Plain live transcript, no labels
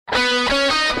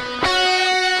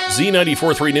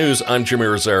Z94.3 News, I'm Jimmy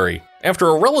Rosari. After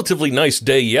a relatively nice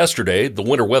day yesterday, the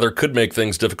winter weather could make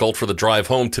things difficult for the drive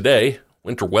home today.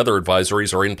 Winter weather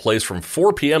advisories are in place from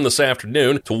 4 p.m. this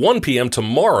afternoon to 1 p.m.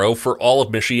 tomorrow for all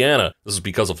of Michiana. This is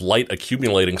because of light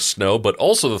accumulating snow, but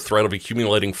also the threat of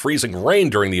accumulating freezing rain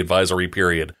during the advisory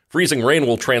period. Freezing rain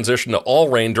will transition to all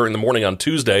rain during the morning on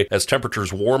Tuesday as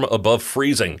temperatures warm above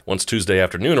freezing. Once Tuesday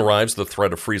afternoon arrives, the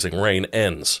threat of freezing rain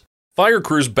ends. Fire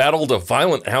crews battled a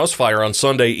violent house fire on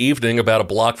Sunday evening about a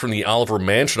block from the Oliver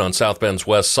Mansion on South Bend's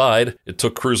west side. It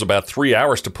took crews about 3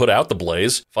 hours to put out the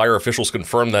blaze. Fire officials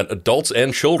confirmed that adults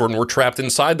and children were trapped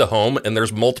inside the home, and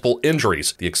there's multiple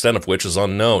injuries, the extent of which is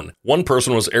unknown. One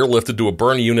person was airlifted to a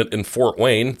burn unit in Fort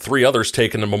Wayne, 3 others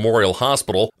taken to Memorial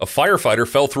Hospital. A firefighter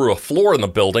fell through a floor in the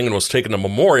building and was taken to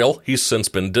Memorial. He's since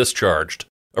been discharged.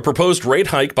 A proposed rate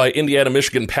hike by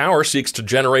Indiana-Michigan Power seeks to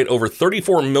generate over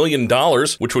 $34 million,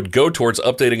 which would go towards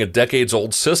updating a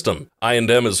decades-old system. I&M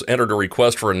has entered a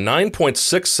request for a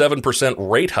 9.67%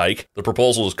 rate hike. The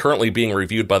proposal is currently being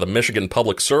reviewed by the Michigan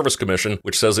Public Service Commission,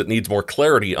 which says it needs more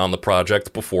clarity on the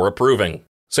project before approving.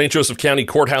 St. Joseph County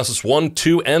Courthouses 1,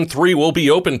 2, and 3 will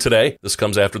be open today. This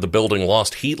comes after the building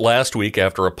lost heat last week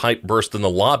after a pipe burst in the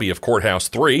lobby of Courthouse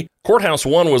 3. Courthouse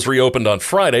 1 was reopened on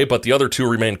Friday, but the other two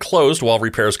remained closed while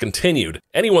repairs continued.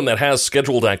 Anyone that has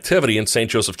scheduled activity in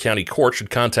St. Joseph County Court should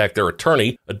contact their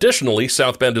attorney. Additionally,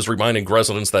 South Bend is reminding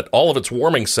residents that all of its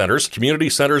warming centers, community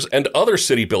centers, and other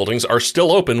city buildings are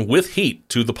still open with heat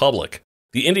to the public.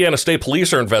 The Indiana State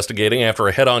Police are investigating after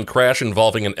a head-on crash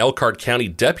involving an Elkhart County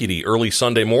deputy early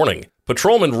Sunday morning.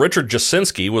 Patrolman Richard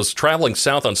Jasinski was traveling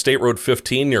south on State Road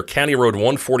 15 near County Road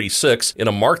 146 in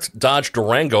a marked Dodge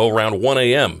Durango around 1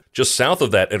 a.m. Just south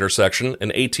of that intersection,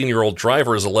 an 18-year-old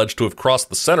driver is alleged to have crossed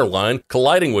the center line,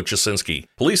 colliding with Jasinski.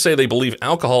 Police say they believe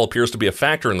alcohol appears to be a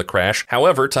factor in the crash.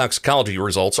 However, toxicology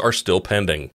results are still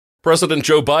pending. President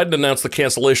Joe Biden announced the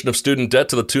cancellation of student debt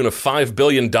to the tune of $5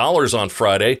 billion on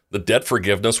Friday. The debt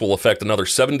forgiveness will affect another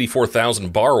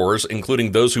 74,000 borrowers,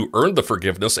 including those who earned the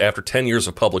forgiveness after 10 years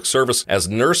of public service as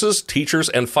nurses, teachers,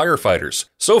 and firefighters.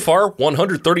 So far,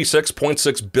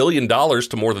 $136.6 billion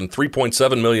to more than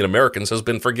 3.7 million Americans has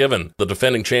been forgiven. The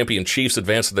defending champion Chiefs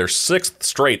advanced to their 6th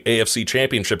straight AFC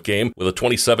championship game with a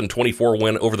 27-24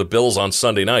 win over the Bills on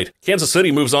Sunday night. Kansas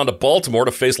City moves on to Baltimore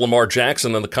to face Lamar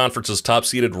Jackson and the conference's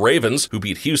top-seeded Ravens, who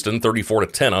beat Houston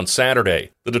 34-10 on Saturday.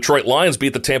 The Detroit Lions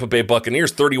beat the Tampa Bay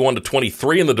Buccaneers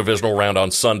 31-23 in the divisional round on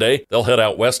Sunday. They'll head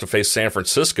out west to face San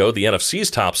Francisco, the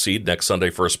NFC's top seed, next Sunday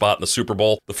for a spot in the Super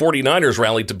Bowl. The 49ers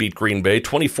rallied to beat Green Bay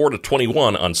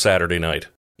 24-21 on Saturday night.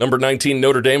 Number 19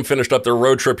 Notre Dame finished up their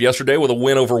road trip yesterday with a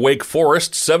win over Wake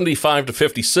Forest,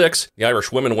 75-56. The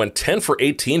Irish women went 10 for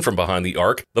 18 from behind the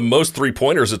arc, the most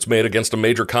three-pointers it's made against a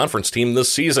major conference team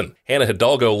this season. Hannah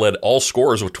Hidalgo led all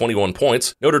scorers with 21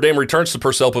 points. Notre Dame returns to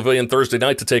Purcell Pavilion Thursday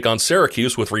night to take on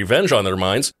Syracuse with revenge on their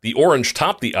minds. The Orange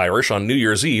topped the Irish on New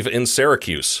Year's Eve in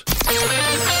Syracuse.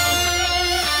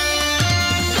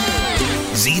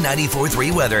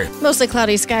 Z94.3 weather. Mostly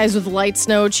cloudy skies with light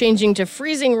snow changing to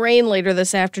freezing rain later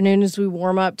this afternoon as we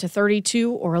warm up to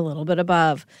 32 or a little bit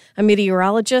above. I'm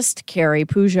meteorologist Carrie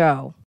Peugeot.